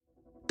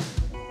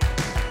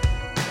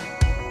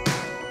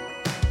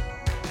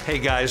Hey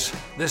guys,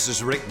 this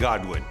is Rick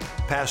Godwin,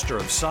 pastor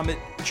of Summit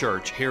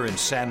Church here in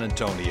San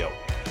Antonio.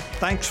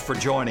 Thanks for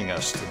joining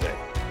us today.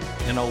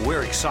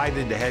 We're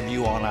excited to have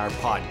you on our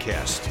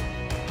podcast.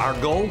 Our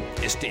goal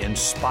is to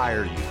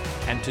inspire you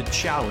and to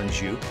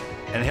challenge you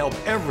and help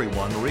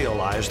everyone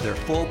realize their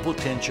full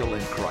potential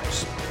in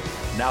Christ.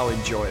 Now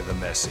enjoy the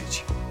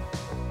message.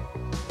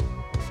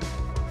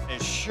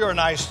 It's sure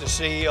nice to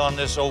see you on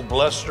this old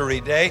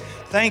blustery day.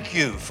 Thank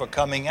you for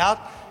coming out.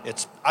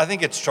 I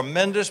think it's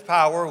tremendous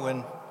power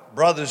when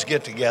brothers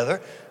get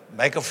together,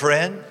 make a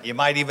friend. You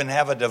might even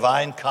have a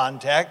divine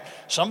contact.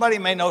 Somebody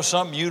may know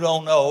something you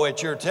don't know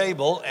at your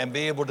table and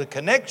be able to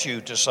connect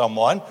you to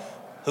someone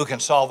who can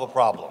solve a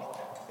problem.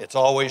 It's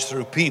always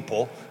through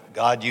people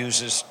God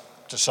uses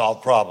to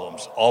solve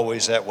problems,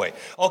 always that way.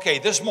 Okay,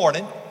 this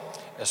morning,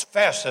 as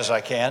fast as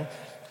I can,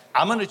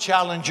 I'm going to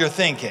challenge your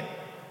thinking.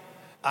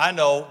 I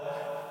know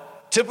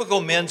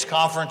typical men's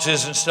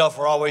conferences and stuff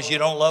are always, you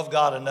don't love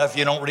God enough,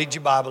 you don't read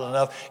your Bible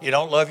enough, you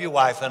don't love your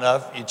wife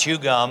enough, you chew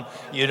gum,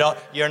 you're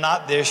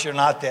not this, you're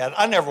not that.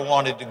 I never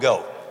wanted to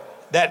go.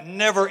 That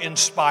never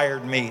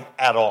inspired me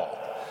at all.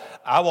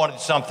 I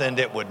wanted something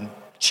that would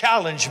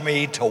challenge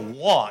me to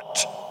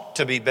want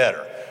to be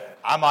better.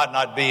 I might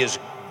not be as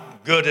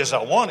good as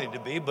I wanted to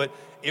be, but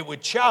it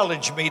would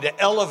challenge me to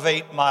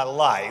elevate my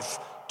life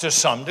to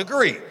some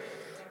degree.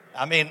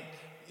 I mean,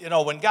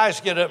 when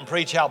guys get up and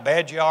preach how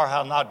bad you are,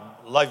 how not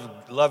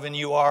loving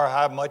you are,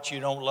 how much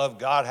you don't love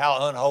God,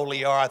 how unholy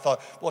you are, I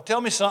thought, well,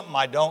 tell me something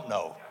I don't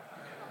know.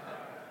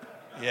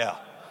 Yeah.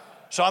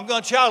 So I'm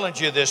going to challenge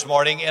you this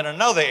morning in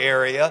another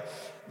area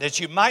that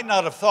you might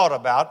not have thought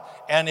about,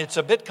 and it's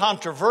a bit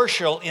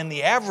controversial in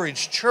the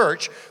average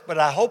church, but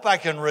I hope I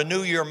can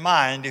renew your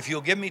mind if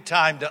you'll give me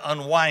time to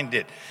unwind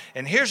it.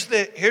 And here's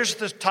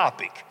the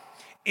topic.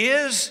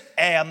 Is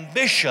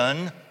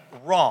ambition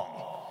wrong?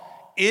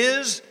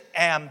 Is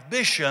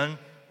ambition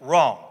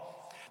wrong?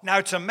 Now,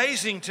 it's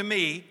amazing to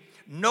me,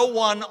 no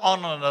one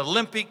on an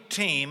Olympic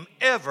team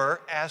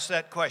ever asks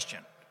that question.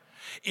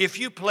 If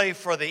you play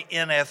for the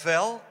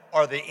NFL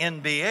or the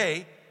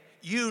NBA,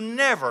 you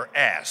never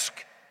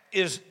ask,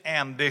 is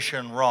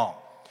ambition wrong?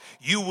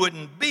 You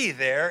wouldn't be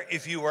there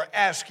if you were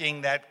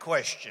asking that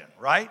question,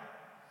 right?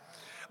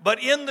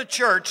 But in the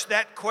church,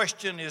 that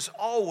question is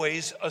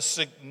always a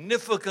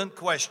significant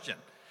question.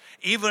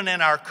 Even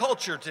in our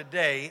culture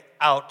today,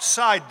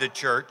 outside the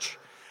church,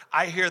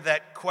 I hear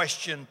that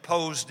question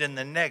posed in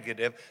the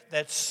negative,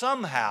 that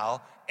somehow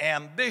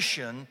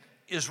ambition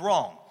is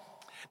wrong.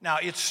 Now,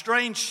 it's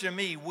strange to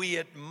me, we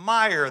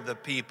admire the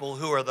people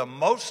who are the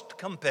most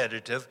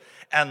competitive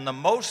and the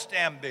most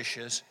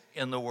ambitious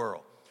in the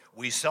world.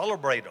 We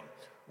celebrate them.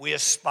 We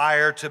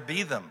aspire to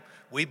be them.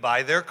 We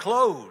buy their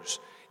clothes.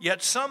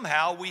 Yet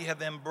somehow we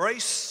have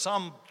embraced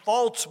some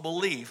false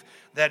belief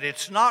that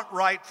it's not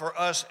right for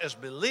us as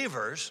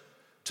believers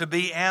to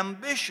be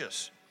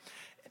ambitious.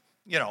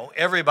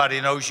 Everybody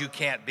knows you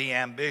can't be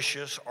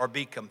ambitious or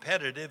be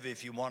competitive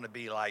if you want to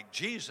be like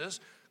Jesus,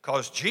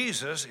 because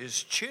Jesus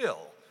is chill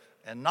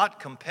and not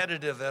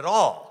competitive at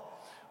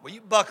all. Well,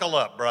 you buckle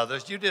up,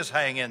 brothers. You just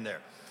hang in there.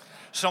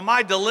 So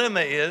my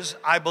dilemma is,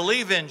 I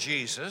believe in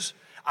Jesus.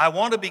 I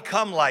want to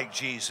become like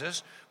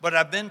Jesus, but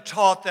I've been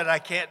taught that I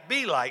can't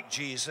be like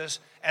Jesus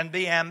and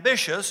be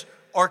ambitious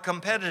or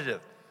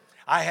competitive.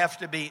 I have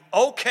to be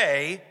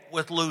okay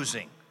with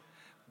losing.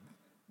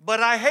 But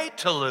I hate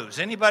to lose.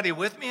 Anybody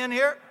with me in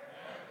here?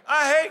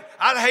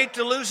 I'd hate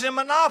to lose in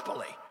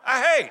Monopoly.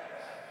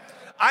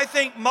 I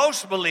think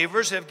most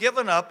believers have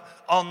given up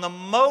on the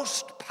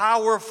most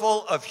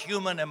powerful of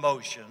human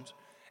emotions,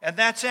 and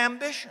that's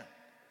ambition.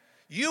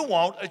 You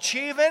won't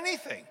achieve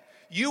anything.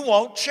 You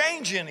won't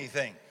change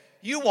anything.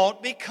 You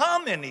won't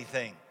become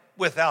anything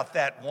without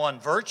that one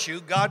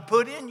virtue God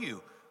put in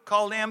you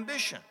called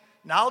ambition.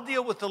 Now, I'll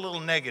deal with the little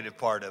negative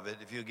part of it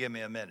if you'll give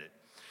me a minute.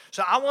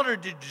 So I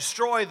wanted to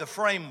destroy the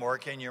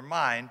framework in your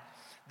mind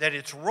that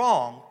it's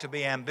wrong to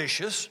be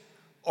ambitious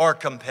or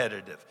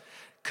competitive.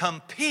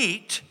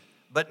 Compete,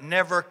 but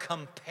never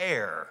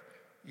compare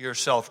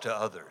yourself to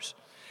others.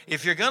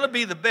 If you're going to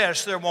be the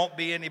best, there won't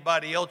be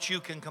anybody else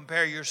you can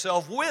compare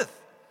yourself with.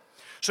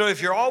 So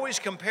if you're always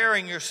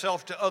comparing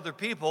yourself to other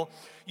people,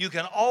 you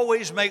can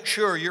always make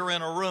sure you're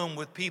in a room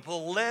with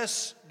people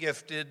less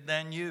gifted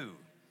than you.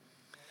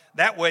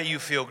 That way you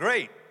feel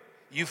great.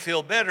 You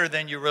feel better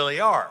than you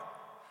really are.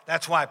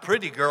 That's why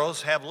pretty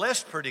girls have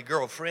less pretty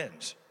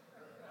girlfriends.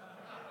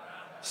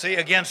 See,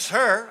 against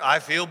her, I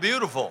feel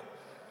beautiful.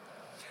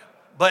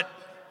 But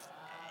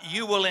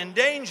you will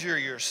endanger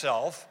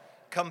yourself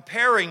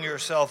comparing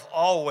yourself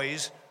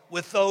always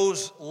with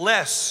those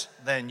less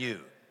than you.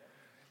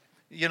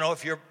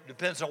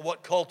 Depends on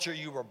what culture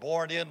you were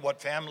born in,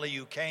 what family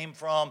you came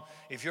from.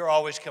 If you're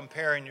always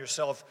comparing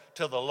yourself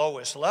to the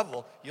lowest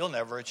level, you'll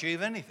never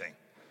achieve anything.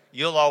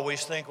 You'll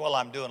always think, well,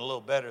 I'm doing a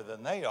little better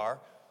than they are.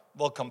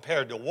 Well,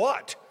 compared to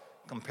what?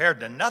 Compared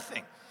to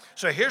nothing.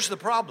 So here's the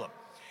problem.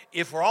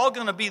 If we're all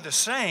going to be the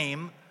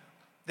same,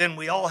 then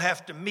we all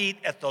have to meet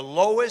at the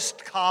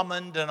lowest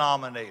common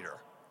denominator.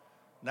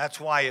 That's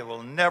why it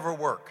will never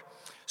work.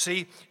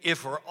 See,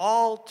 if we're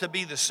all to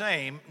be the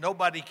same,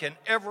 nobody can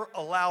ever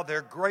allow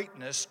their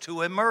greatness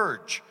to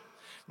emerge.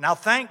 Now,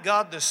 thank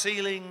God the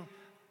ceiling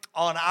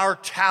on our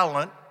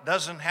talent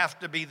doesn't have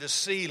to be the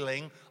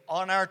ceiling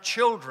on our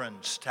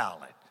children's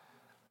talent.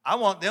 I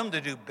want them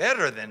to do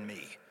better than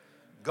me,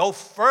 go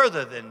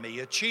further than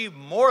me, achieve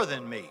more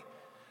than me,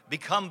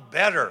 become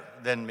better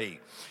than me.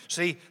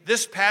 See,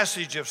 this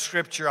passage of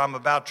Scripture I'm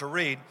about to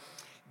read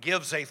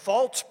gives a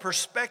false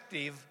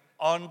perspective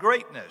on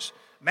greatness.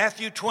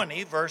 Matthew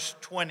 20, verse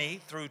 20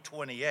 through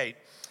 28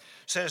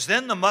 says,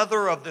 "Then the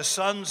mother of the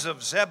sons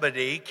of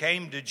Zebedee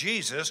came to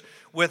Jesus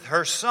with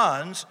her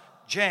sons,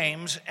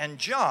 James and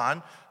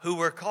John, who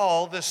were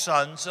called the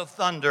sons of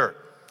thunder.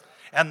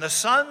 And the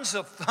sons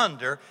of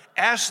thunder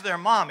asked their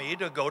mommy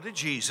to go to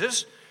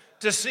Jesus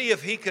to see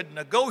if he could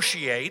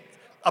negotiate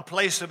a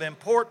place of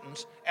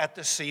importance at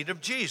the seat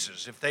of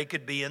Jesus, if they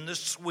could be in the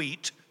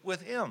suite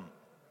with him.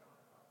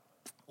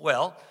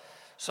 Well,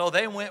 so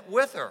they went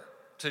with her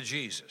to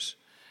Jesus.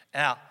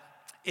 Now,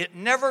 it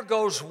never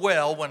goes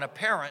well when a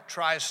parent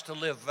tries to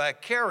live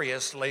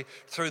vicariously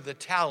through the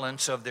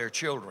talents of their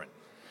children.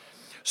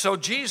 So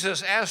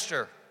Jesus asked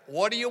her,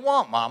 "What do you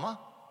want, Mama?"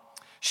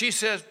 She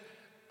says,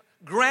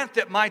 "Grant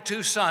that my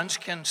two sons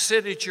can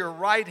sit at your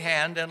right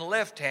hand and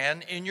left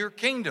hand in your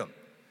kingdom."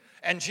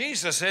 And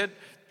Jesus said,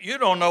 "You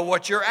don't know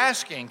what you're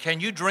asking.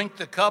 Can you drink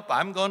the cup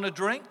I'm going to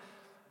drink?"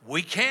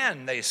 "We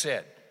can," they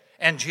said.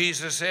 And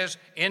Jesus says,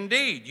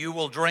 "Indeed, you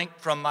will drink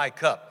from my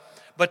cup.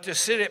 But to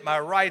sit at my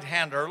right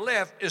hand or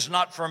left is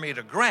not for me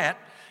to grant.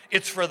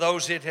 It's for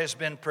those it has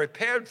been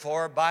prepared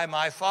for by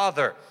my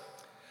Father."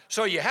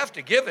 So you have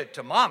to give it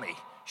to Mommy.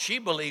 She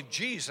believed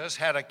Jesus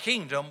had a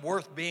kingdom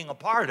worth being a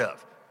part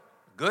of.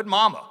 Good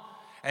mama.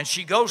 And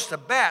she goes to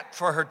bat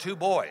for her two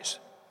boys.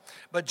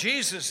 But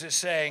Jesus is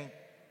saying,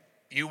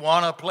 "You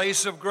want a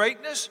place of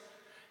greatness?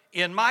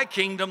 In my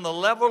kingdom, the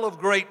level of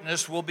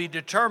greatness will be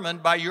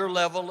determined by your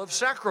level of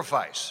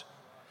sacrifice."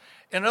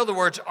 In other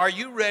words, are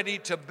you ready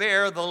to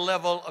bear the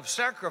level of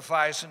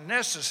sacrifice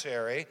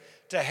necessary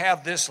to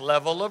have this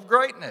level of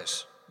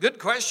greatness? Good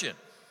question.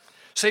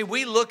 See,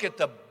 we look at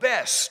the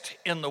best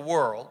in the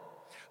world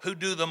who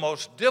do the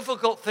most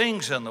difficult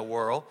things in the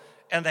world,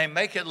 and they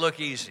make it look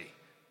easy.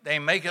 They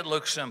make it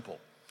look simple.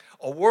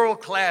 A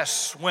world-class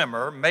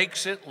swimmer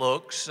makes it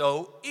look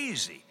so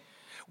easy.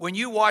 When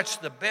you watch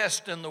the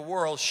best in the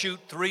world shoot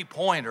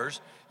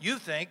three-pointers, you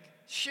think,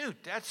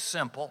 shoot, that's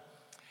simple.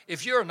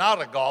 If you're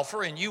not a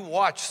golfer and you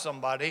watch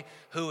somebody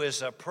who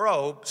is a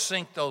pro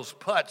sink those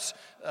putts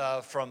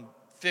from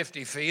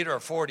 50 feet or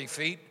 40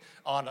 feet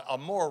on a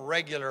more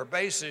regular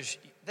basis,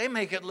 they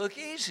make it look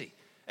easy.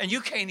 And you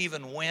can't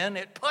even win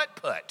at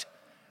putt-putt.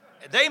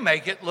 They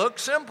make it look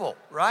simple,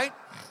 right?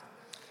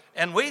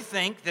 And we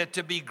think that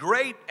to be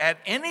great at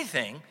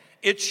anything,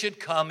 it should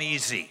come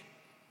easy.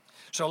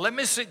 So let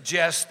me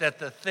suggest that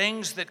the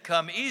things that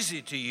come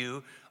easy to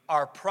you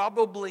are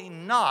probably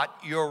not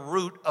your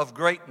root of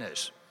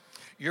greatness.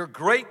 Your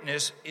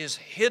greatness is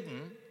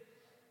hidden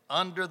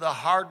under the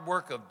hard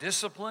work of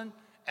discipline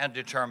and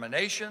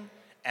determination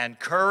and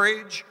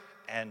courage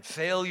and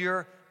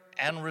failure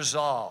and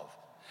resolve.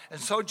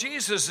 And so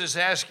Jesus is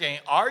asking,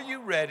 are you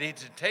ready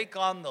to take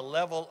on the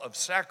level of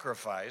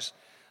sacrifice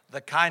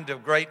the kind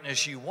of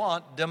greatness you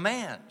want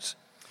demands?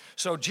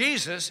 So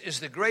Jesus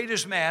is the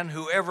greatest man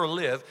who ever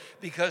lived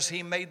because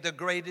he made the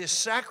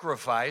greatest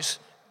sacrifice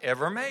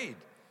ever made.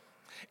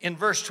 In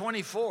verse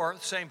 24,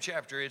 same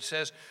chapter, it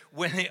says,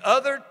 when the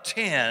other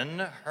 10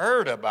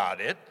 heard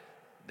about it,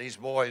 these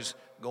boys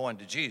going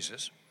to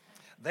Jesus,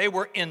 they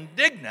were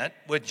indignant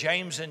with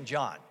James and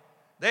John.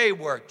 They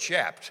were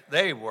chapped.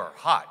 They were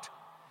hot.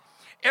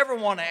 Ever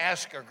want to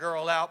ask a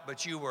girl out,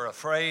 but you were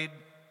afraid,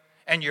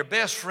 and your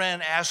best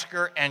friend asked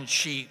her, and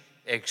she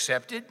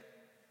accepted,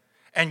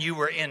 and you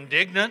were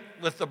indignant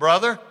with the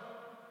brother?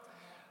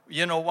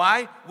 You know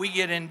why? We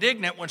get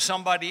indignant when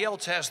somebody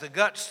else has the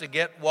guts to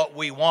get what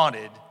we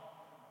wanted,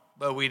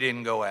 but we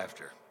didn't go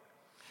after.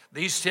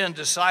 These 10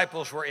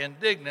 disciples were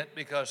indignant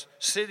because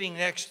sitting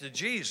next to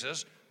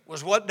Jesus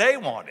was what they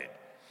wanted.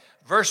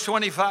 Verse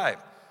 25,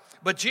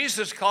 but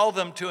Jesus called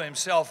them to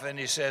himself, and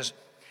he says,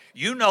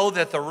 you know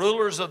that the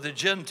rulers of the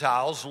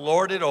Gentiles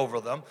lord it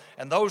over them,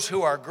 and those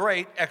who are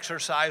great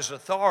exercise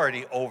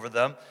authority over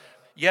them,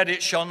 yet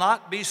it shall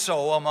not be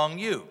so among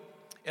you.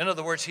 In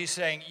other words, he's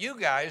saying, you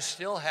guys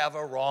still have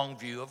a wrong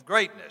view of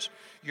greatness.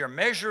 You're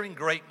measuring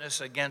greatness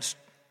against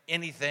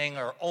anything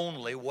or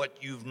only what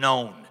you've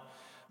known.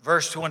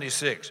 Verse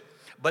 26,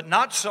 but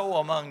not so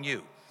among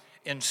you.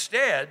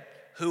 Instead,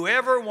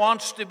 whoever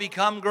wants to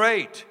become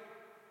great.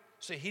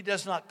 See, he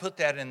does not put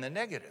that in the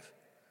negative.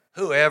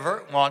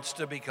 Whoever wants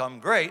to become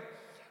great,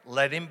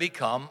 let him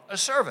become a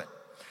servant.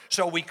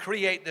 So we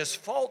create this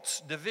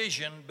false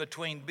division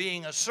between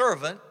being a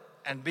servant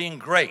and being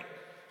great.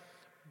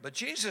 But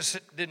Jesus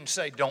didn't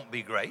say don't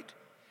be great.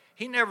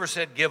 He never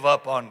said give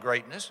up on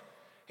greatness.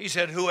 He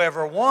said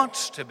whoever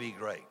wants to be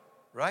great,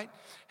 right?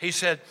 He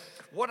said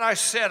what I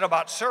said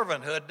about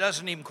servanthood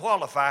doesn't even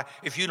qualify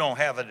if you don't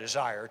have a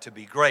desire to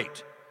be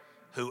great.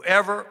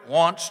 Whoever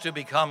wants to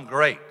become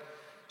great.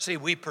 See,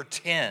 we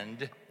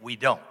pretend we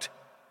don't.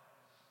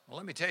 Well,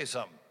 let me tell you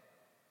something.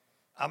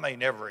 I may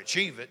never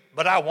achieve it,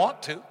 but I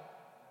want to.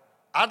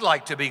 I'd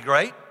like to be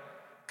great.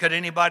 Could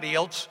anybody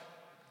else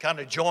kind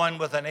of join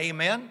with an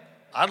amen?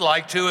 I'd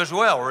like to as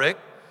well, Rick.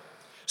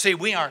 See,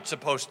 we aren't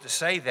supposed to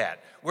say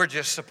that. We're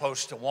just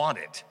supposed to want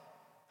it.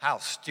 How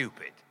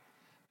stupid.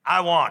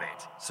 I want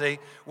it. See,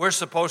 we're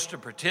supposed to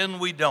pretend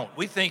we don't.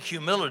 We think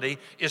humility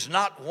is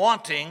not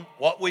wanting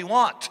what we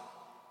want.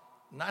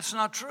 And that's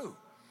not true.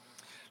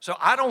 So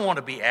I don't want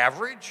to be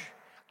average.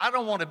 I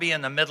don't want to be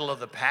in the middle of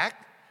the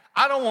pack.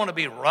 I don't want to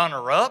be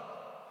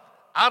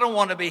runner-up. I don't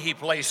want to be he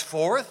placed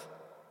fourth.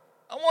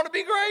 I want to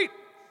be great.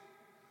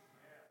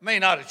 May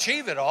not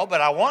achieve it all, but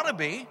I want to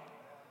be.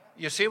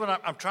 You see, what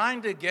I'm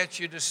trying to get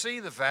you to see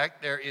the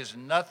fact there is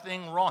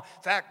nothing wrong.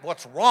 In fact,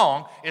 what's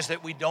wrong is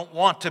that we don't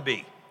want to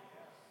be.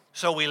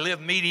 So we live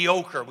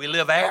mediocre. We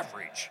live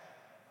average.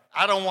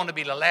 I don't want to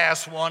be the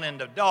last one in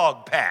the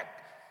dog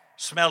pack,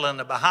 smelling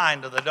the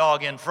behind of the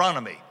dog in front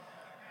of me.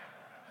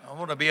 I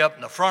want to be up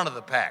in the front of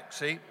the pack,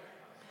 see?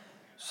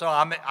 So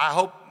I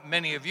hope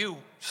many of you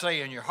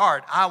say in your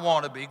heart, I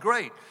want to be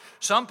great.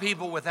 Some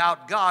people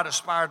without God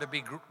aspire to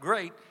be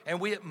great, and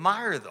we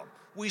admire them.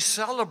 We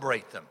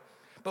celebrate them.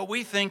 But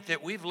we think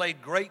that we've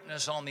laid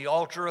greatness on the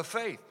altar of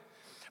faith.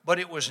 But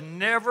it was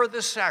never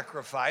the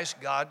sacrifice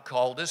God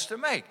called us to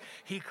make.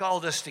 He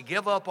called us to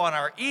give up on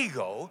our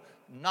ego,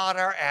 not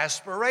our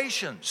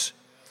aspirations.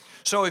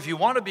 So if you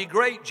want to be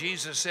great,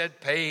 Jesus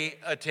said, pay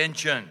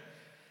attention.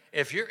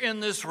 If you're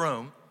in this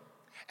room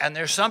and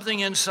there's something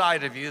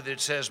inside of you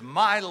that says,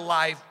 my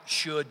life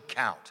should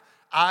count.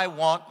 I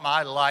want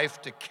my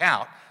life to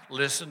count.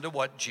 Listen to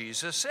what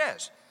Jesus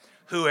says.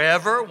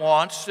 Whoever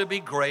wants to be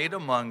great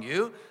among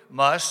you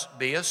must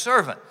be a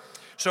servant.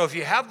 So if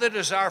you have the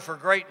desire for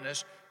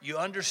greatness, you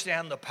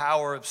understand the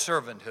power of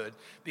servanthood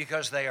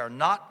because they are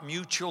not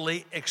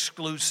mutually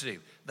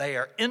exclusive. They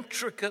are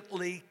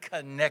intricately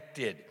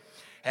connected.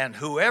 And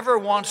whoever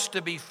wants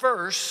to be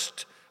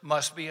first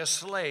must be a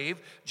slave,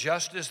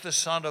 just as the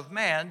Son of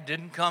Man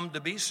didn't come to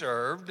be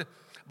served,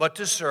 but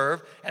to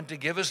serve and to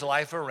give his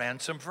life a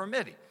ransom for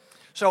many.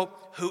 So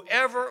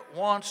whoever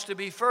wants to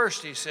be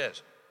first, he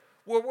says.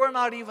 Well, we're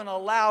not even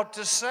allowed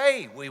to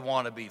say we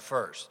want to be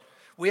first.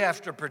 We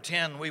have to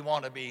pretend we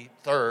want to be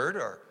third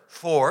or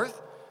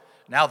fourth.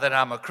 Now that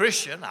I'm a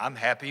Christian, I'm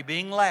happy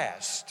being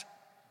last.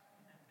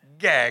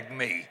 Gag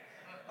me.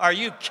 Are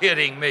you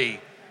kidding me?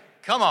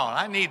 Come on,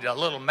 I need a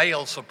little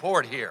male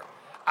support here.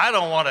 I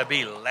don't want to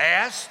be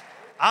last.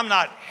 I'm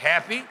not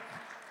happy.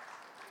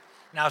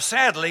 Now,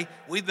 sadly,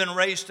 we've been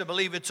raised to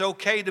believe it's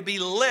okay to be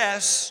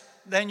less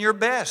than your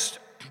best.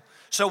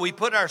 So we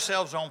put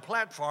ourselves on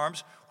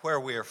platforms where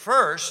we're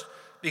first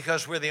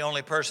because we're the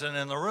only person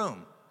in the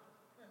room.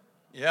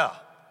 Yeah,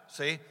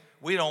 see?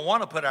 We don't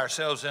want to put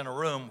ourselves in a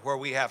room where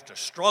we have to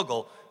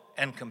struggle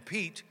and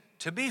compete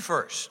to be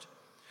first.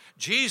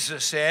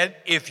 Jesus said,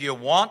 if you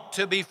want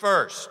to be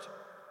first.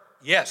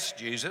 Yes,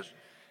 Jesus.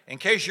 In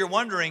case you're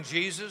wondering,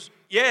 Jesus,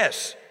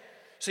 yes.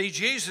 See,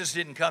 Jesus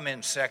didn't come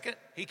in second.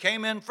 He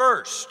came in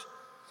first.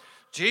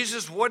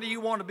 Jesus, what do you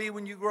want to be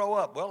when you grow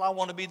up? Well, I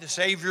want to be the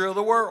Savior of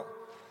the world.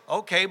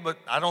 Okay, but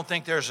I don't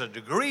think there's a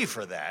degree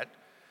for that.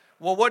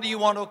 Well, what do you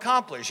want to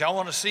accomplish? I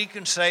want to seek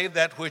and save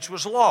that which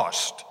was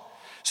lost.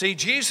 See,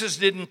 Jesus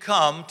didn't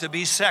come to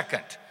be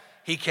second.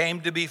 He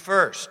came to be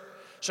first.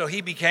 So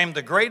he became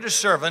the greatest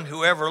servant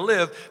who ever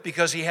lived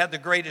because he had the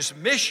greatest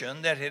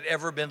mission that had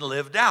ever been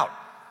lived out.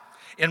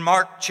 In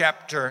Mark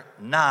chapter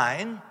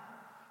 9,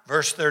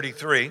 verse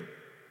 33,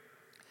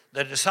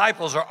 the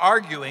disciples are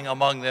arguing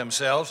among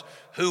themselves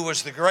who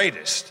was the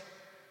greatest.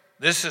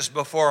 This is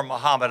before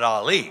Muhammad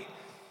Ali.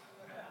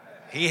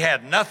 He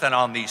had nothing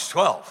on these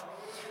 12.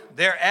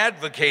 They're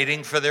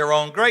advocating for their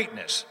own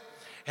greatness.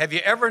 Have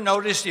you ever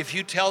noticed if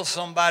you tell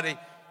somebody,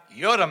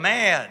 you're the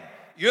man,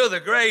 you're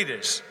the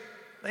greatest,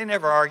 they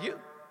never argue.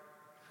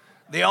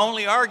 They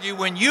only argue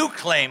when you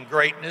claim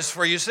greatness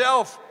for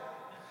yourself.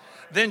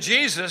 Then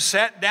Jesus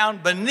sat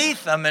down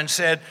beneath them and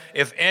said,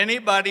 if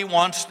anybody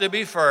wants to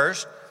be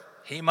first,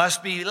 he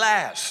must be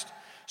last.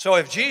 So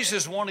if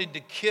Jesus wanted to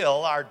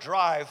kill our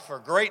drive for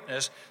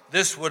greatness,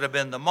 this would have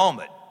been the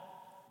moment.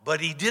 But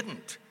he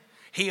didn't.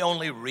 He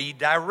only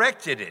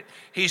redirected it.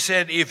 He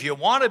said, if you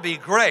want to be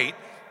great,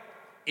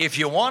 if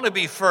you want to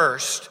be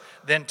first,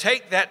 then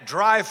take that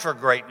drive for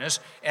greatness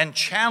and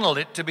channel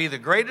it to be the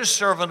greatest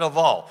servant of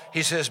all.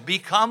 He says,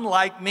 become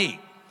like me.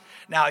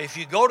 Now, if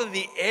you go to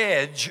the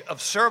edge of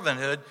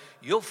servanthood,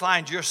 you'll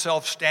find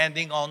yourself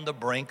standing on the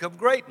brink of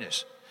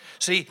greatness.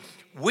 See,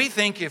 we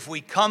think if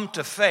we come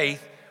to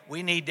faith,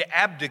 we need to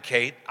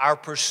abdicate our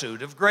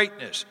pursuit of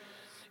greatness.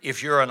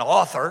 If you're an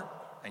author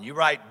and you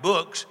write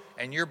books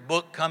and your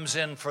book comes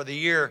in for the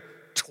year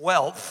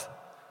 12th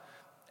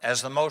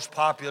as the most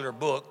popular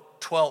book,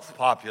 12th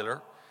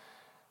popular,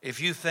 if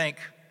you'd think,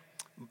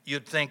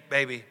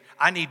 baby,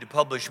 I need to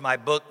publish my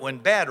book when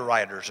bad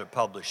writers are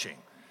publishing.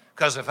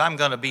 Because if I'm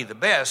going to be the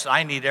best,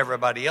 I need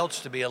everybody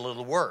else to be a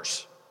little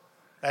worse.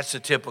 That's the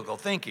typical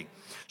thinking.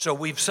 So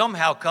we've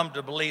somehow come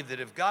to believe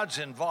that if God's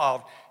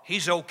involved,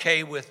 he's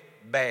okay with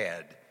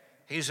bad.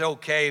 He's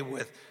okay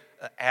with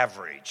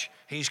average.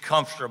 He's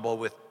comfortable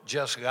with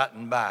just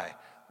gotten by.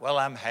 Well,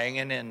 I'm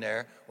hanging in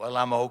there. Well,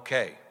 I'm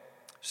okay.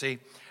 See,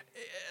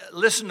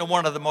 listen to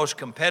one of the most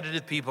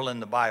competitive people in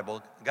the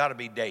Bible, got to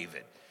be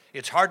David.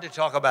 It's hard to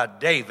talk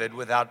about David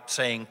without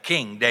saying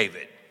King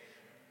David.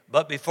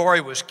 But before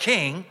he was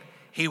king,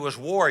 he was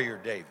warrior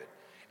David.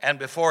 And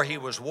before he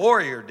was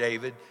warrior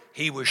David,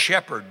 he was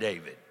shepherd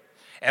David.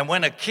 And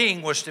when a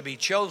king was to be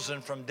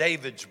chosen from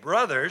David's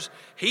brothers,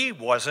 he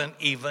wasn't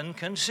even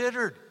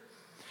considered.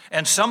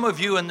 And some of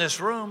you in this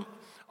room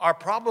are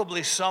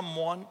probably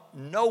someone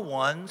no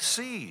one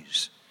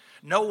sees.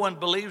 No one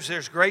believes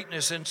there's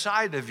greatness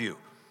inside of you.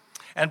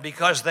 And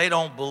because they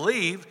don't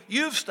believe,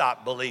 you've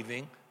stopped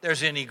believing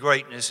there's any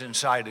greatness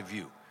inside of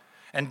you.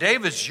 And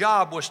David's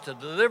job was to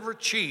deliver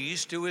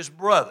cheese to his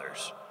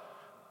brothers.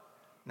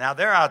 Now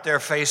they're out there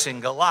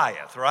facing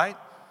Goliath, right?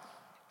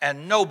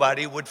 And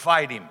nobody would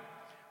fight him.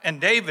 And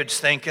David's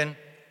thinking,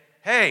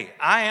 hey,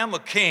 I am a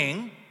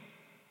king.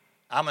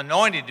 I'm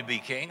anointed to be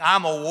king.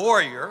 I'm a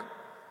warrior.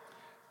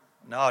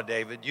 No,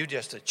 David, you're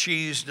just a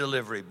cheese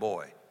delivery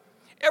boy.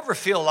 Ever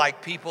feel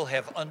like people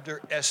have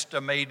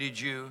underestimated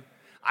you?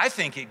 I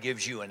think it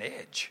gives you an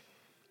edge.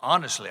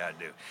 Honestly, I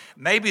do.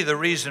 Maybe the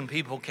reason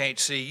people can't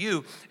see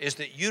you is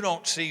that you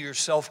don't see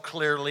yourself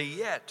clearly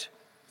yet.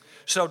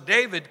 So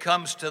David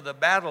comes to the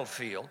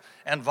battlefield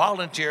and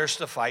volunteers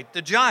to fight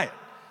the giant.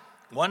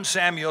 1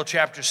 Samuel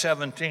chapter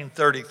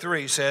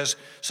 17:33 says,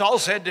 Saul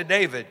said to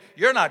David,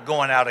 you're not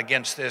going out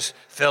against this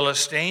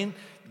Philistine.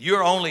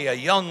 You're only a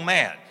young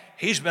man.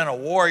 He's been a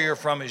warrior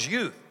from his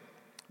youth.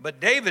 But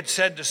David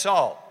said to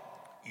Saul,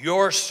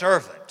 your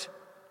servant.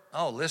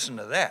 Oh, listen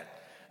to that.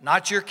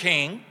 Not your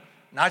king,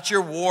 not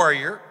your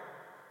warrior,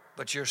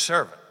 but your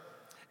servant.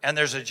 And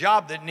there's a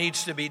job that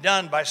needs to be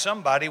done by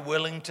somebody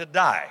willing to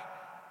die.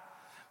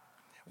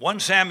 1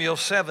 Samuel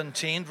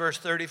 17, verse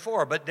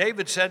 34, but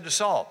David said to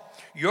Saul,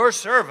 your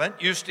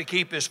servant used to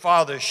keep his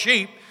father's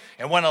sheep,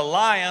 and when a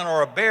lion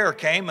or a bear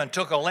came and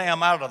took a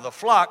lamb out of the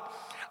flock,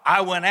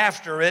 I went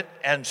after it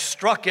and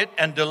struck it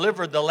and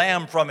delivered the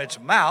lamb from its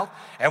mouth.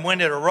 And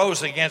when it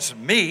arose against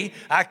me,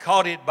 I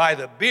caught it by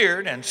the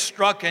beard and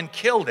struck and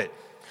killed it.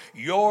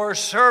 Your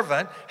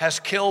servant has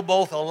killed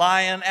both a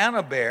lion and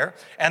a bear,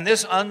 and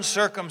this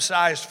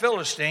uncircumcised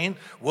Philistine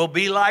will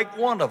be like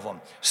one of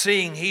them,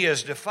 seeing he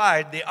has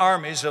defied the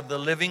armies of the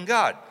living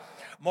God.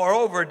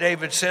 Moreover,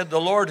 David said, the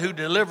Lord who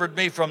delivered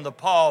me from the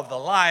paw of the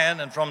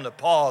lion and from the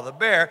paw of the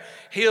bear,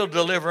 he'll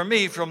deliver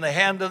me from the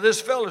hand of this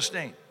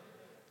Philistine.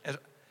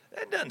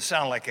 That doesn't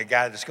sound like a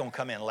guy that's going to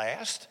come in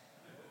last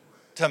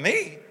to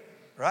me,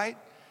 right?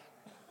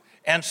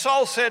 And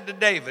Saul said to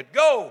David,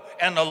 go,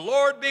 and the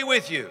Lord be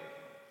with you.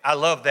 I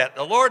love that.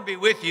 The Lord be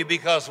with you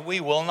because we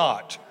will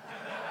not.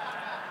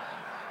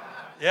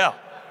 Yeah.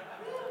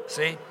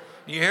 See,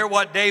 you hear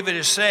what David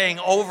is saying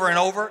over and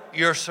over?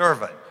 Your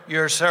servant,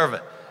 your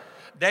servant.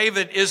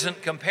 David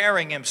isn't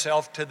comparing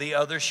himself to the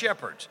other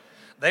shepherds.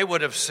 They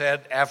would have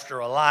said after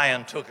a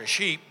lion took a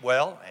sheep,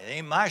 well, it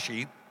ain't my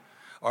sheep.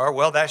 Or,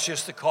 well, that's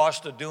just the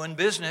cost of doing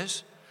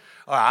business.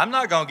 Or, I'm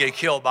not going to get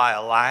killed by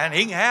a lion.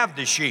 He can have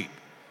the sheep.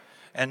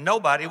 And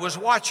nobody was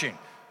watching.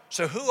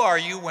 So who are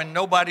you when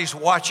nobody's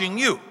watching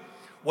you?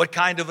 What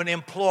kind of an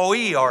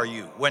employee are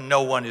you when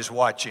no one is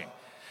watching?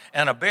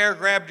 And a bear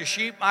grabbed a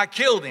sheep, I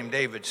killed him,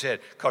 David said,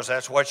 because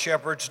that's what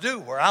shepherds do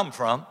where I'm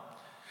from.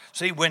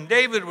 See, when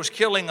David was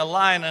killing a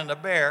lion and a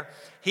bear,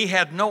 he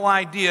had no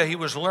idea he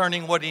was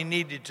learning what he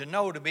needed to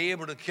know to be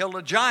able to kill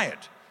a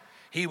giant.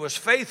 He was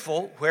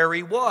faithful where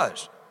he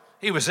was.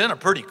 He was in a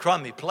pretty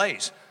crummy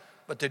place,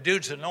 but the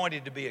dude's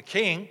anointed to be a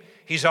king.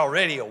 He's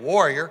already a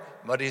warrior,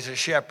 but he's a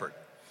shepherd.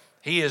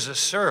 He is a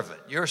servant,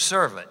 your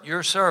servant,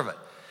 your servant.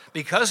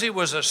 Because he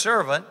was a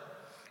servant,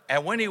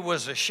 and when he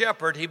was a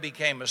shepherd, he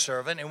became a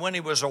servant. And when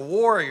he was a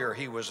warrior,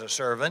 he was a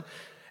servant.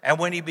 And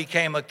when he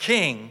became a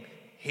king,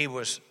 he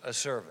was a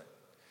servant.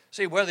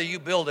 See, whether you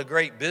build a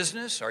great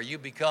business or you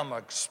become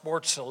a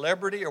sports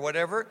celebrity or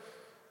whatever,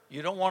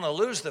 you don't want to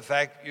lose the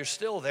fact you're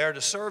still there to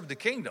serve the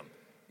kingdom.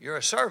 You're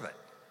a servant.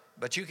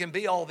 But you can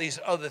be all these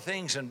other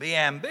things and be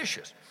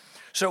ambitious.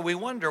 So we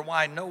wonder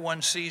why no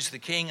one sees the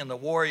king and the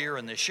warrior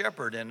and the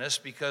shepherd in us,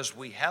 because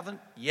we haven't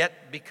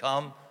yet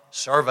become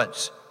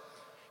servants.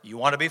 You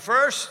want to be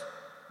first?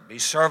 Be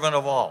servant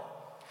of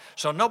all.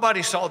 So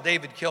nobody saw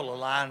David kill a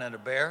lion and a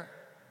bear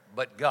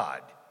but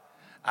God.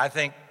 I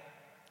think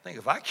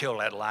if I killed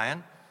that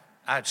lion,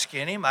 I'd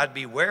skin him. I'd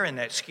be wearing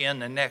that skin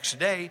the next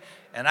day,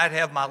 and I'd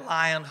have my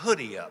lion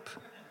hoodie up.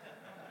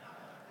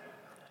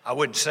 I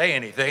wouldn't say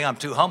anything. I'm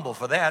too humble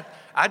for that.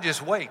 I'd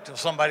just wait till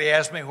somebody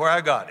asked me where I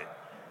got it.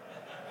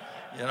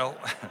 You know,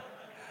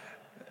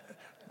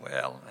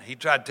 well, he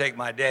tried to take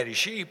my daddy's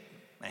sheep,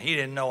 and he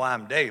didn't know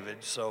I'm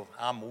David, so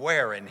I'm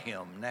wearing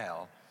him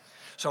now.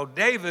 So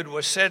David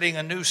was setting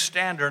a new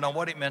standard on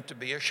what it meant to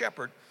be a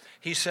shepherd.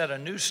 He set a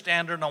new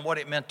standard on what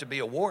it meant to be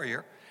a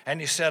warrior, and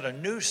he set a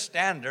new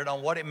standard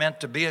on what it meant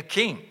to be a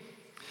king.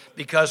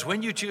 Because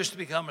when you choose to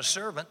become a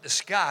servant, the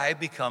sky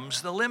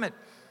becomes the limit.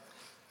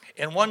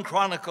 In 1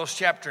 Chronicles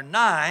chapter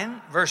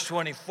 9, verse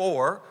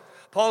 24,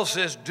 Paul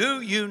says,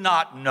 do you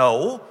not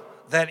know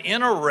that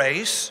in a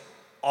race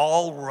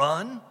all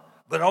run,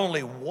 but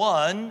only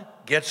one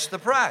gets the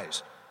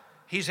prize?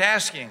 He's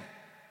asking,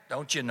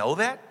 don't you know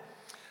that?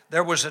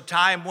 There was a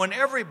time when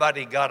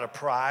everybody got a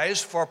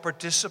prize for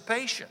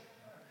participation.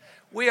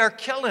 We are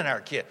killing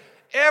our kids.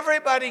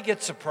 Everybody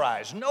gets a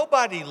prize.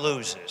 Nobody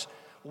loses.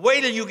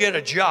 Wait till you get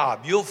a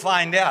job. You'll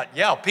find out,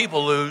 yeah,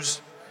 people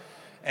lose.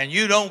 And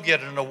you don't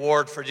get an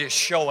award for just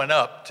showing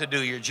up to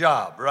do your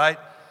job, right?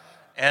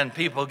 And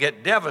people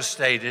get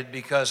devastated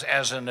because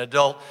as an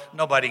adult,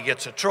 nobody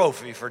gets a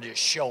trophy for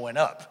just showing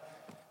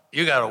up.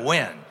 You got to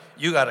win.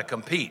 You got to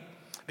compete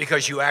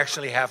because you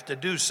actually have to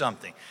do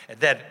something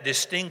that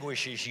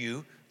distinguishes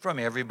you from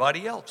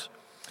everybody else.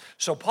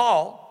 So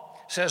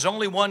Paul says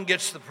only one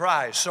gets the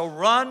prize. So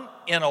run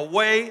in a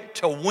way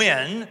to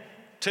win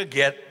to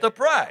get the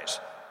prize.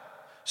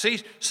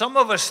 See, some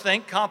of us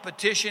think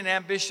competition,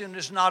 ambition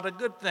is not a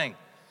good thing.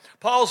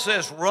 Paul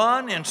says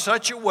run in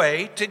such a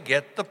way to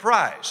get the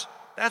prize.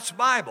 That's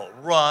Bible.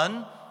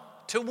 Run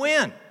to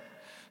win.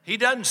 He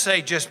doesn't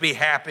say just be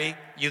happy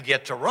you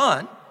get to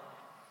run.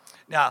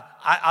 Now,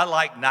 I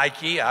like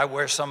Nike. I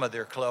wear some of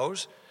their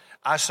clothes.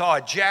 I saw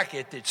a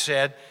jacket that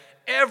said,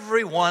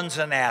 everyone's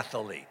an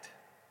athlete.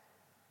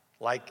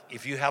 Like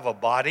if you have a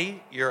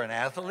body, you're an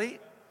athlete?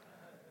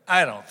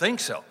 I don't think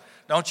so.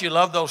 Don't you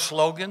love those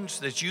slogans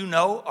that you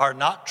know are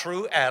not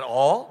true at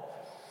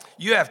all?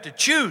 You have to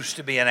choose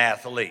to be an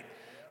athlete.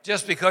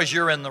 Just because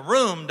you're in the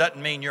room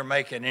doesn't mean you're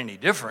making any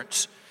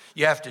difference.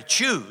 You have to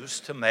choose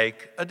to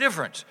make a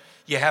difference.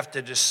 You have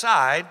to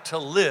decide to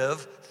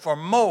live for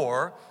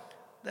more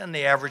than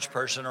the average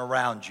person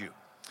around you.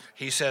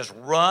 He says,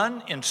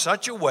 run in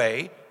such a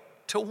way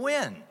to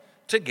win,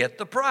 to get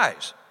the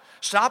prize.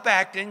 Stop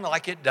acting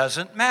like it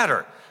doesn't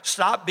matter.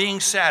 Stop being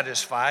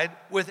satisfied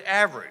with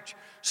average.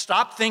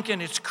 Stop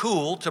thinking it's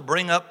cool to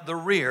bring up the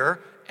rear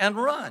and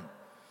run.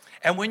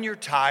 And when you're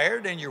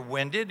tired and you're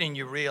winded and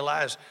you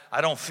realize,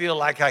 I don't feel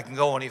like I can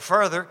go any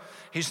further,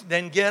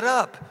 then get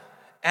up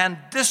and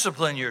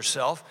discipline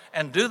yourself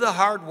and do the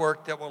hard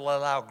work that will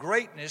allow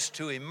greatness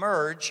to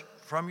emerge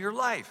from your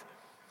life.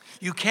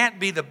 You can't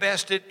be the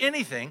best at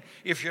anything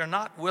if you're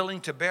not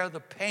willing to bear the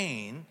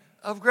pain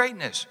of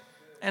greatness.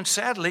 And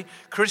sadly,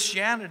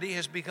 Christianity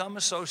has become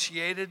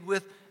associated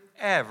with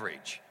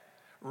average.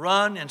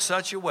 Run in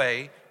such a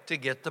way to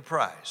get the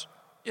prize.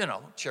 You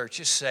know, church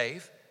is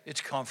safe,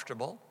 it's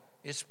comfortable,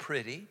 it's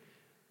pretty,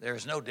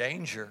 there's no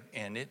danger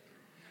in it.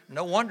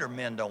 No wonder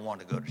men don't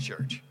want to go to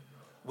church.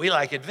 We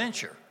like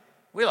adventure,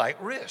 we like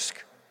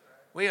risk.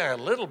 We are a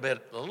little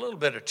bit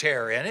of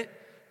terror in it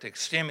to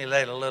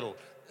stimulate a little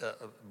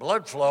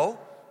blood flow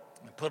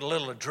and put a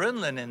little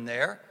adrenaline in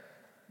there.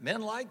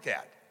 Men like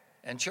that.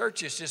 And church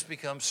has just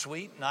become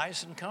sweet,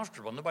 nice, and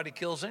comfortable. Nobody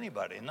kills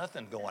anybody,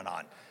 nothing going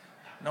on.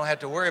 Don't have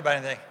to worry about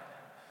anything.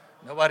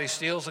 Nobody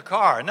steals a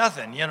car,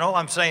 nothing. You know,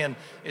 I'm saying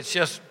it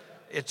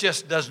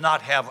just does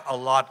not have a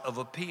lot of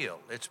appeal.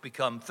 It's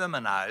become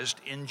feminized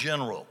in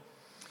general.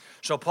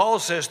 So Paul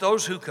says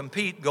those who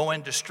compete go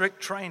into strict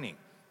training.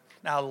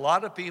 Now, a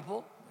lot of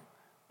people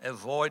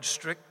avoid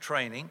strict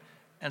training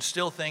and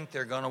still think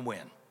they're going to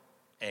win.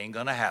 Ain't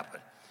going to happen.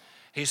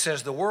 He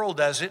says the world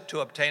does it to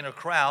obtain a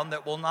crown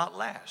that will not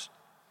last.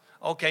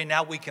 Okay,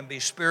 now we can be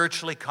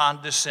spiritually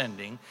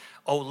condescending.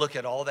 Oh, look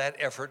at all that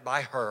effort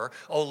by her.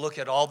 Oh, look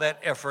at all that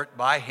effort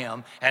by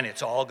him, and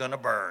it's all going to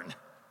burn.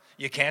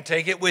 You can't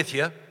take it with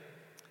you.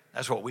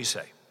 That's what we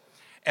say.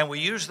 And we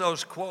use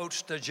those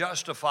quotes to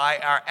justify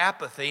our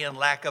apathy and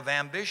lack of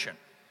ambition.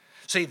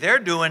 See, they're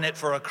doing it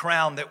for a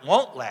crown that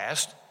won't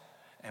last,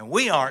 and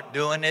we aren't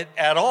doing it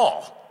at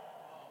all.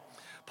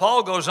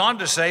 Paul goes on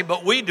to say,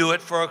 but we do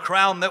it for a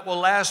crown that will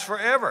last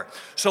forever.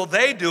 So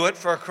they do it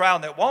for a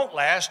crown that won't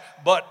last,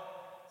 but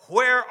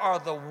where are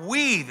the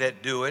we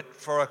that do it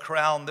for a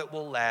crown that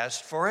will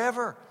last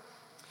forever?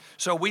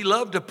 So we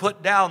love to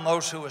put down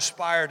those who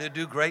aspire to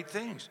do great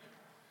things.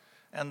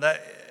 And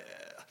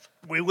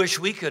we wish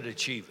we could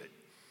achieve it.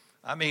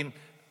 I mean,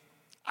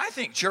 I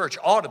think church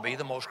ought to be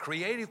the most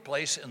creative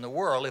place in the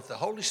world if the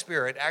Holy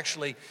Spirit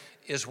actually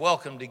is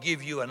welcome to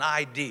give you an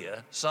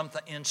idea,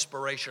 something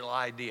inspirational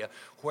idea,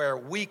 where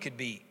we could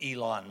be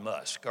Elon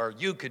Musk, or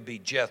you could be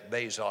Jeff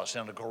Bezos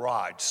in a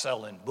garage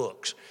selling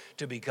books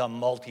to become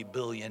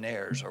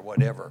multi-billionaires or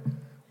whatever.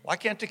 Why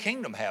can't the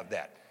kingdom have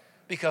that?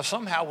 Because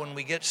somehow when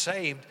we get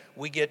saved,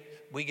 we get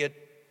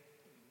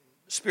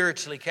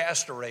spiritually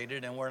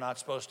castrated, and we're not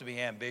supposed to be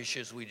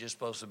ambitious. We're just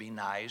supposed to be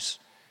nice,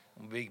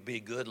 be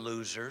good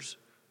losers.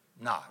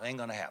 No, it ain't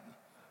going to happen.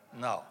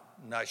 No,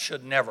 it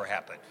should never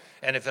happen.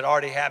 And if it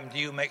already happened to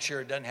you, make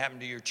sure it doesn't happen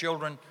to your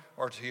children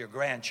or to your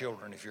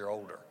grandchildren if you're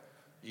older.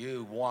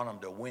 You want them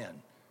to win.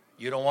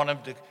 You don't want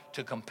them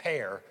to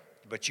compare,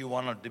 but you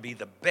want them to be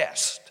the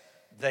best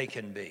they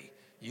can be.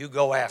 You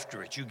go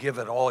after it. You give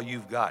it all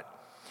you've got.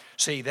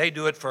 See, they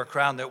do it for a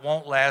crown that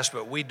won't last,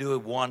 but we do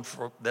it one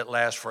that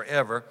lasts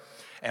forever.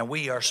 And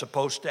we are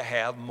supposed to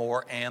have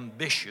more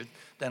ambition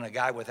than a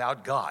guy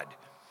without God.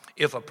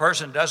 If a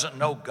person doesn't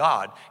know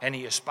God and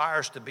he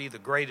aspires to be the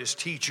greatest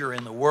teacher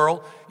in the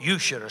world, you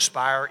should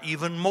aspire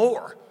even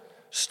more.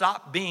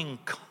 Stop being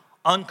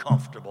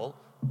uncomfortable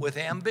with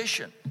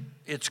ambition.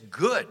 It's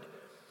good.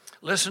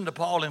 Listen to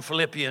Paul in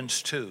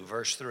Philippians 2,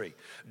 verse 3.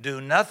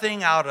 Do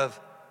nothing out of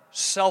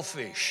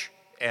selfish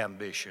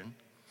ambition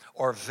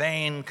or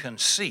vain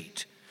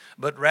conceit,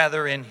 but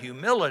rather in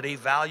humility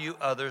value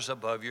others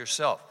above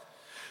yourself.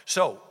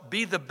 So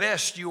be the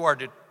best you are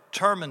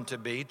determined to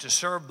be to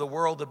serve the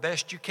world the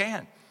best you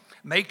can.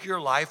 Make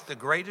your life the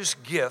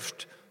greatest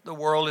gift the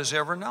world has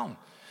ever known.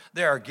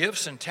 There are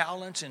gifts and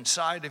talents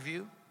inside of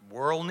you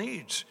world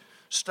needs.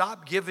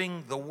 Stop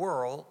giving the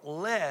world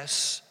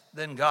less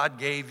than God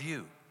gave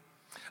you.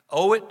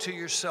 Owe it to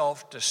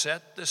yourself to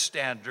set the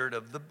standard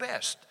of the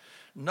best.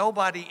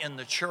 Nobody in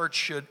the church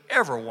should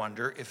ever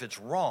wonder if it's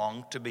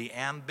wrong to be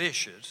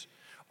ambitious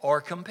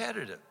or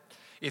competitive.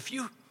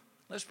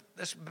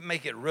 Let's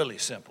make it really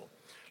simple.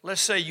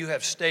 Let's say you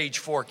have stage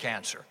 4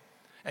 cancer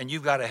and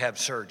you've got to have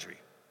surgery.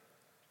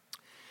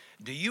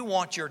 Do you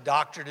want your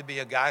doctor to be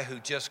a guy who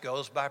just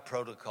goes by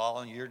protocol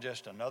and you're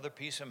just another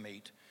piece of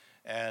meat,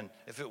 and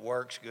if it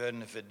works, good,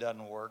 and if it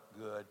doesn't work,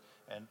 good?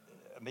 And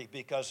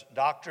because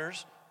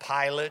doctors,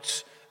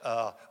 pilots,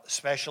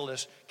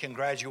 specialists can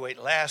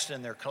graduate last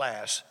in their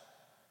class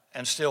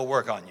and still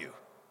work on you.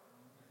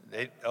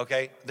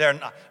 They're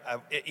not,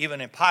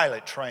 even in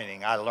pilot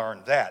training, I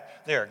learned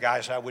that. There are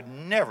guys I would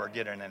never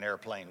get in an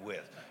airplane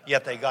with,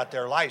 yet they got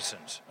their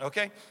license,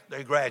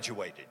 They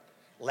graduated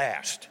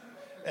last.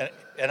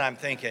 And I'm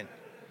thinking,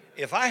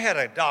 if I had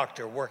a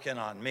doctor working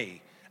on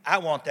me, I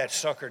want that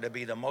sucker to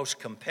be the most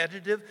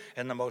competitive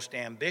and the most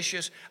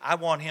ambitious. I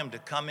want him to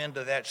come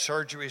into that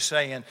surgery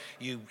saying,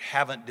 you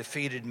haven't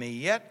defeated me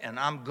yet, and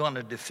I'm going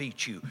to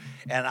defeat you.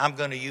 And I'm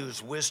going to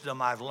use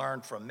wisdom I've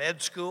learned from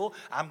med school.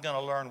 I'm going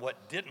to learn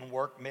what didn't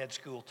work. Med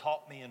school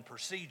taught me in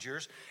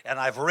procedures. And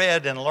I've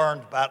read and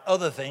learned about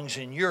other things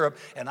in Europe,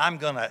 and I'm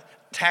going to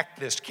attack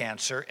this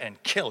cancer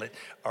and kill it,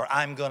 or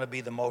I'm going to be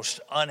the most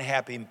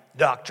unhappy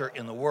doctor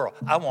in the world.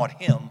 I want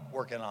him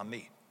working on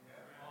me.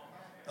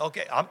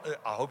 Okay, I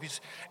hope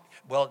he's,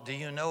 well, do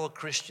you know a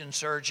Christian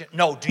surgeon?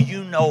 No, do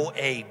you know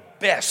a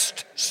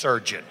best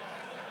surgeon?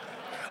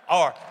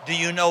 Or do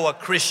you know a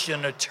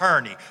Christian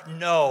attorney?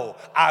 No,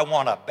 I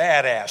want a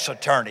badass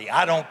attorney.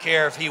 I don't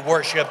care if he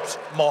worships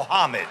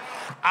Mohammed.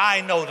 I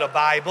know the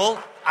Bible.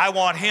 I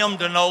want him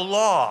to know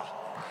law.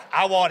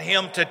 I want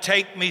him to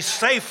take me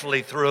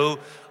safely through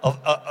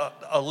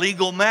a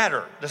legal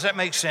matter. Does that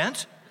make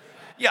sense?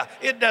 Yeah,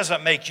 it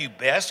doesn't make you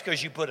best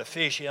because you put a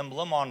fish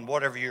emblem on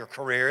whatever your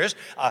career is.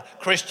 A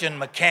Christian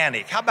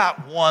mechanic. How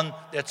about one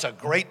that's a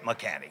great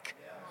mechanic?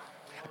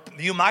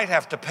 You might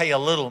have to pay a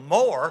little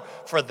more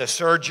for the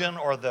surgeon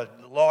or the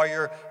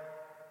lawyer,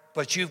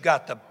 but you've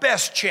got the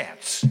best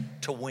chance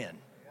to win.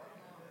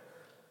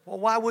 Well,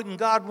 why wouldn't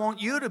God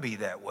want you to be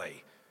that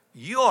way?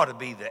 You ought to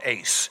be the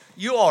ace.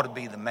 You ought to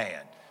be the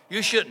man.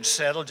 You shouldn't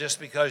settle just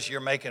because you're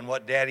making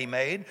what Daddy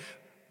made.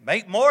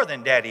 Make more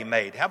than Daddy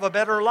made. Have a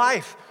better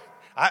life.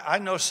 I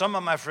know some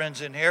of my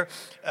friends in here,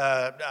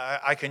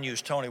 I can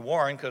use Tony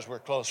Warren because we're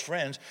close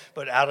friends,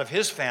 but out of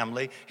his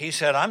family, he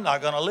said, I'm not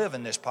going to live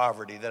in this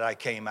poverty that I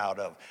came out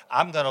of.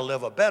 I'm going to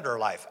live a better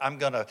life. I'm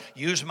going to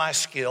use my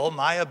skill,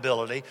 my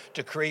ability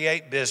to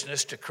create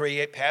business, to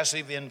create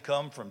passive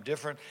income from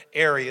different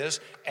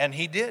areas, and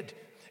he did.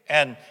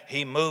 And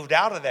he moved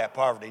out of that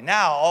poverty.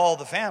 Now all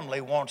the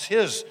family wants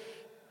his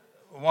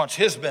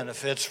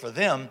benefits for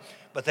them,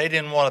 but they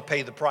didn't want to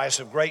pay the price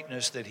of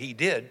greatness that he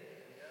did.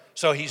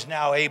 So he's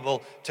now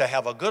able to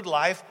have a good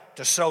life,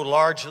 to sow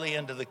largely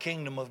into the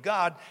kingdom of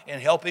God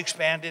and help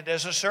expand it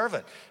as a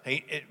servant.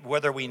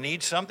 Whether we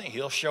need something,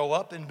 he'll show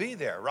up and be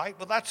there, right?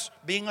 Well, that's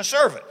being a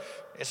servant.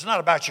 It's not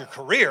about your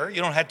career.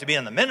 You don't have to be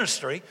in the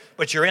ministry,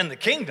 but you're in the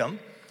kingdom,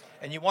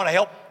 and you want to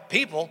help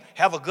people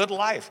have a good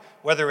life,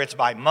 whether it's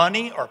by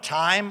money or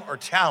time or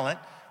talent.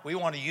 We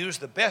want to use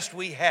the best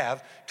we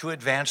have to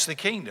advance the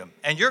kingdom.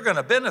 And you're going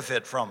to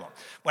benefit from them.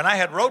 When I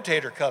had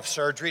rotator cuff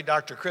surgery,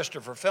 Dr.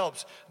 Christopher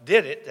Phelps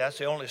did it. That's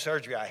the only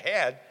surgery I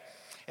had.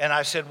 And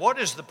I said, what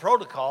is the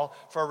protocol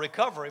for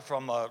recovery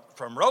from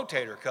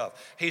rotator cuff?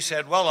 He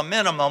said, well, a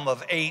minimum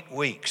of 8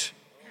 weeks.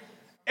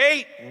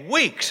 8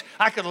 weeks.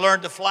 I could learn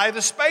to fly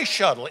the space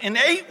shuttle in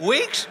 8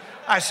 weeks.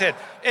 I said,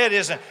 it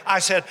isn't. I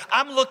said,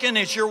 I'm looking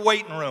at your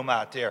waiting room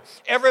out there.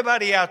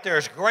 Everybody out there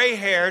is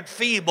gray-haired,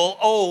 feeble,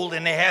 old,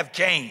 and they have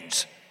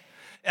canes.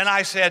 And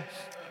I said,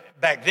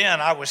 back then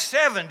I was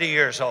 70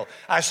 years old.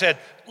 I said,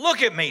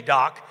 look at me,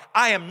 doc.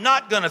 I am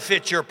not going to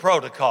fit your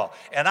protocol,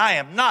 and I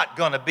am not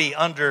going to be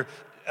under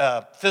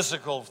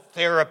physical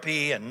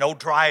therapy and no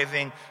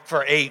driving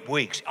for 8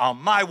 weeks.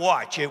 On my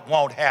watch, it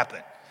won't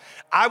happen.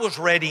 I was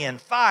ready in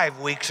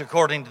 5 weeks,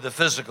 according to the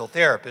physical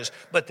therapist,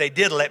 but they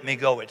did let me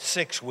go at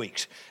 6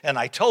 weeks. And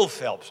I told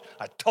Phelps,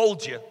 I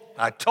told you,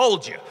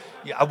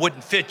 I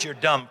wouldn't fit your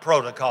dumb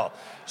protocol.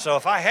 So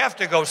if I have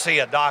to go see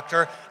a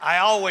doctor, I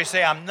always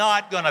say, I'm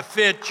not going to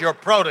fit your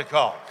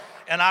protocol.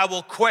 and I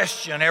will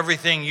question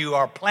everything you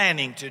are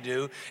planning to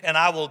do, and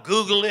I will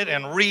Google it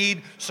and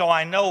read so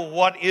I know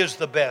what is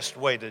the best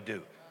way to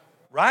do.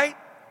 Right?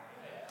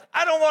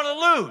 I don't want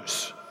to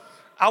lose.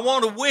 I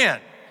want to win.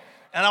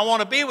 And I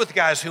want to be with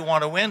guys who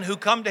want to win, who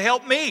come to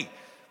help me,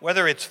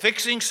 whether it's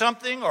fixing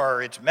something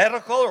or it's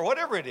medical or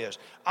whatever it is.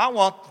 I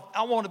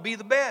want to be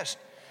the best.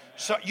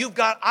 So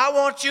I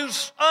want you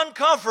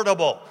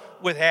uncomfortable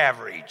with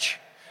average.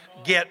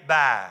 Get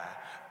by.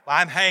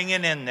 I'm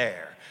hanging in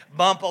there.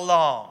 Bump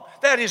along.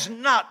 That is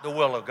not the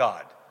will of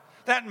God.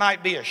 That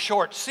might be a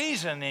short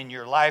season in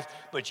your life,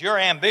 but your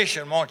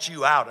ambition wants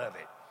you out of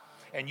it.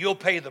 And you'll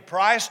pay the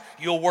price.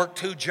 You'll work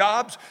 2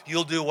 jobs.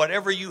 You'll do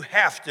whatever you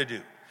have to do.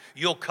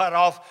 You'll cut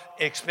off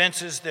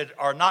expenses that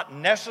are not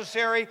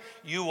necessary.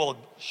 You will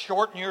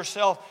shorten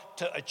yourself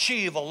to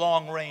achieve a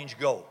long-range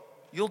goal.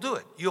 You'll do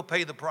it. You'll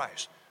pay the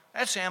price.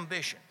 That's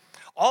ambition.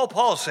 All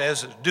Paul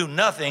says is do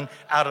nothing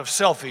out of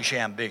selfish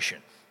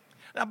ambition.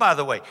 Now, by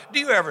the way, do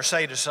you ever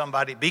say to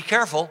somebody, be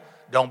careful,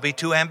 don't be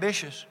too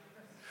ambitious?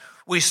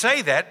 We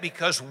say that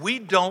because we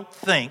don't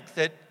think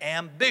that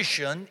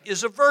ambition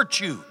is a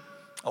virtue.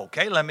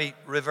 Okay, let me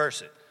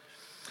reverse it.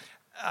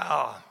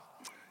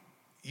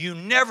 You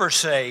never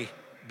say,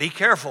 be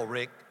careful,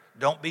 Rick,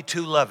 don't be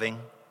too loving,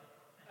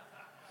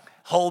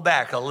 hold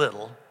back a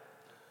little,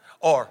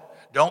 or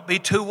don't be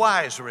too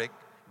wise, Rick,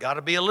 got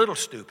to be a little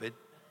stupid,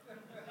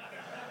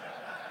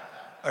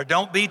 or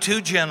don't be too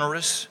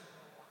generous.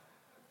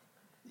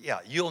 Yeah,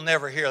 you'll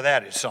never hear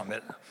that at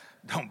Summit.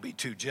 Don't be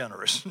too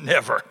generous.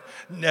 Never,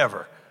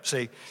 never.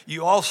 See,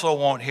 you also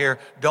won't hear,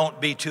 don't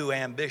be too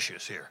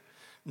ambitious here.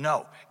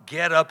 No,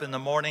 get up in the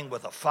morning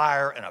with a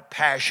fire and a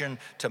passion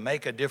to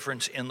make a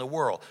difference in the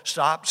world.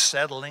 Stop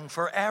settling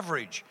for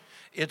average.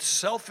 It's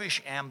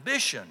selfish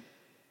ambition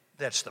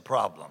that's the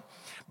problem.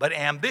 But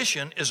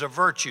ambition is a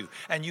virtue,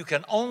 and you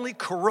can only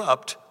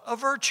corrupt a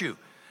virtue.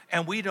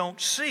 And we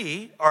don't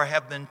see or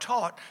have been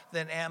taught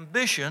that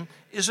ambition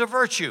is a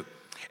virtue.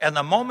 And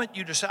the moment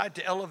you decide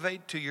to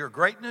elevate to your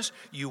greatness,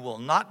 you will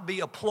not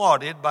be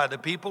applauded by the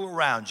people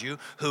around you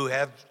who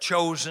have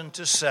chosen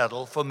to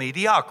settle for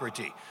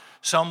mediocrity.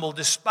 Some will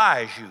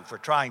despise you for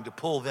trying to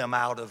pull them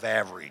out of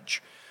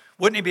average.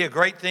 Wouldn't it be a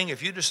great thing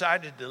if you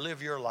decided to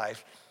live your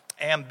life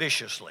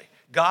ambitiously?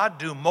 God,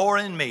 do more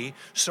in me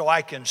so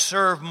I can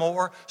serve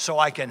more, so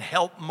I can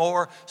help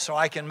more, so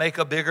I can make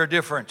a bigger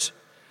difference.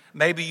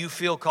 Maybe you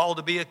feel called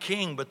to be a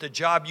king, but the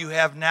job you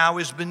have now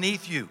is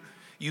beneath you.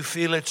 You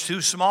feel it's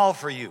too small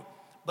for you.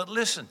 But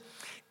listen,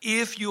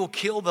 if you'll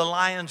kill the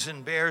lions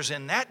and bears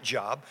in that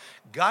job,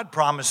 God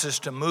promises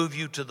to move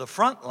you to the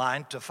front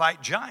line to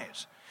fight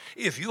giants.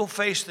 If you'll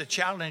face the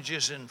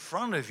challenges in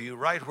front of you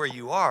right where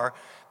you are,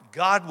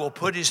 God will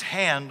put his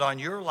hand on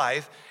your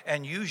life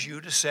and use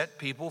you to set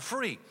people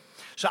free.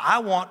 So I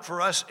want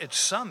for us at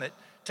Summit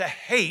to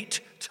hate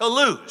to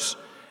lose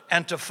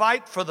and to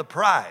fight for the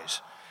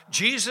prize.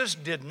 Jesus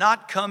did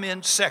not come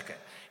in second.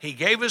 He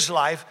gave his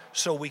life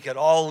so we could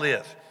all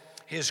live.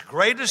 His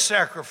greatest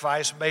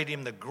sacrifice made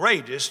him the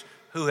greatest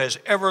who has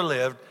ever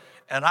lived,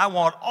 and I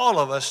want all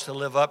of us to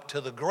live up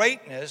to the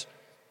greatness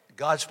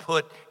God's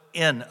put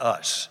in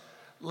us.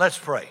 Let's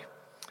pray.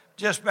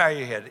 Just bow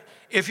your head.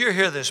 If you're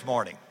here this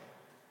morning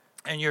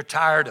and you're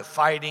tired of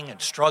fighting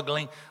and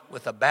struggling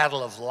with the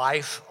battle of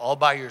life all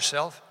by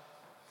yourself,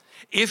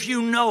 if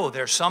you know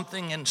there's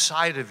something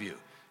inside of you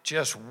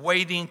just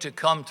waiting to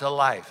come to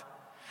life,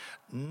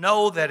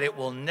 know that it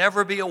will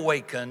never be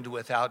awakened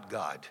without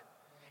God.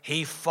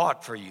 He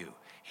fought for you.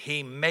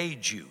 He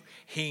made you.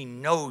 He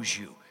knows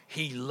you.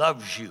 He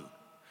loves you.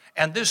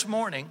 And this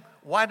morning,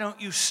 why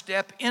don't you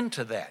step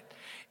into that?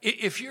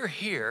 If you're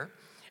here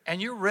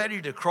and you're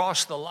ready to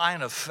cross the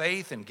line of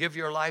faith and give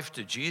your life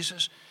to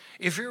Jesus,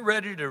 if you're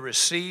ready to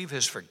receive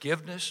his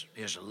forgiveness,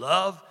 his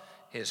love,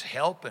 his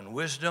help and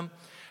wisdom,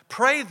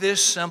 pray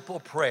this simple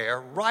prayer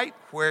right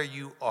where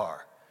you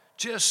are.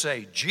 Just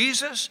say,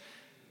 Jesus,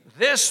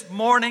 this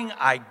morning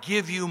I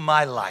give you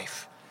my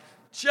life.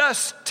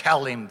 Just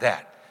tell him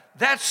that.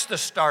 That's the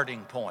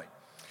starting point.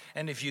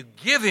 And if you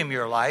give him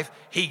your life,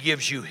 he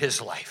gives you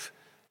his life.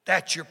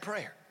 That's your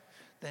prayer.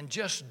 Then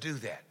just do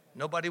that.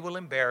 Nobody will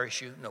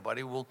embarrass you.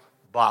 Nobody will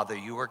bother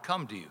you or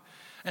come to you.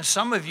 And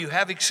some of you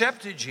have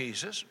accepted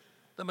Jesus,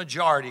 the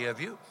majority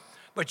of you,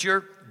 but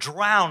you're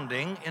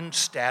drowning in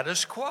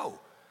status quo.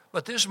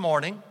 But this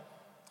morning,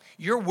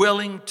 you're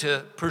willing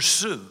to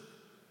pursue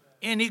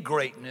any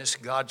greatness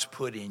God's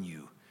put in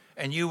you.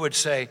 And you would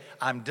say,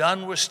 I'm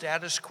done with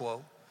status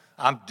quo.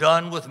 I'm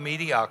done with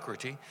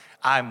mediocrity.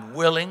 I'm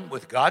willing,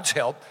 with God's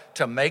help,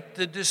 to make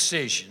the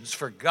decisions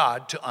for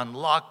God to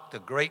unlock the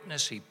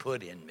greatness he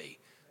put in me.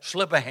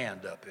 Slip a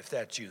hand up if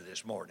that's you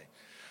this morning.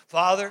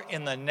 Father,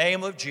 in the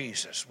name of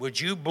Jesus, would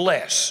you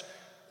bless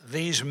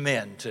these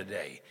men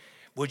today?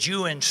 Would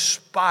you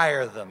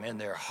inspire them in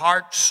their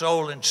heart,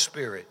 soul, and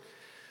spirit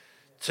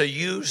to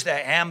use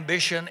their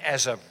ambition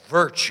as a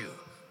virtue,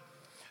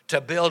 to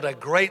build a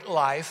great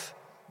life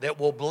that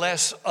will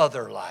bless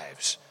other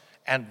lives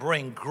and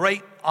bring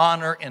great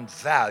honor and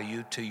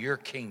value to your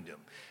kingdom.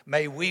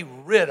 May we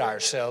rid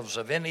ourselves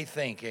of any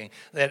thinking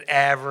that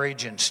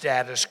average and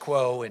status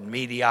quo and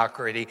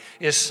mediocrity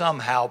is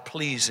somehow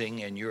pleasing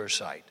in your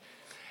sight.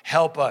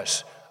 Help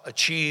us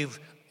achieve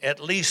at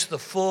least the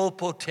full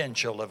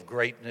potential of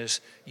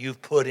greatness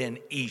you've put in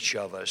each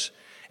of us.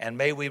 And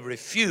may we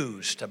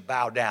refuse to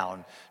bow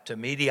down to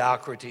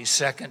mediocrity's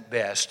second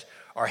best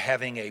or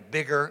having a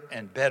bigger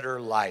and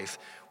better life,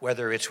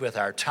 whether it's with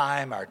our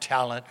time, our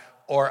talent,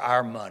 or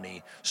our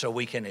money, so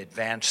we can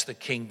advance the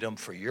kingdom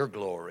for your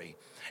glory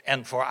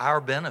and for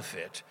our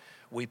benefit.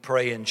 We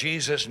pray in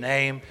Jesus'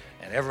 name,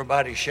 and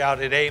everybody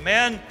shouted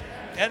amen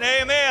and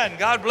amen.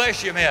 God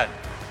bless you, men.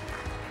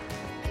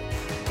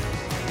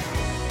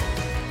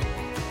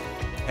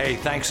 Hey,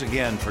 thanks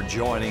again for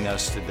joining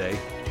us today.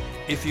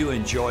 If you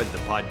enjoyed the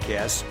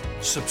podcast,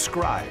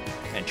 subscribe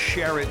and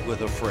share it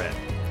with a friend.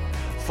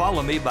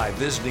 Follow me by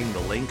visiting the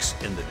links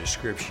in the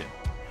description.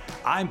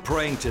 I'm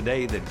praying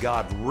today that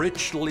God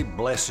richly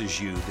blesses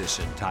you this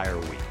entire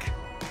week.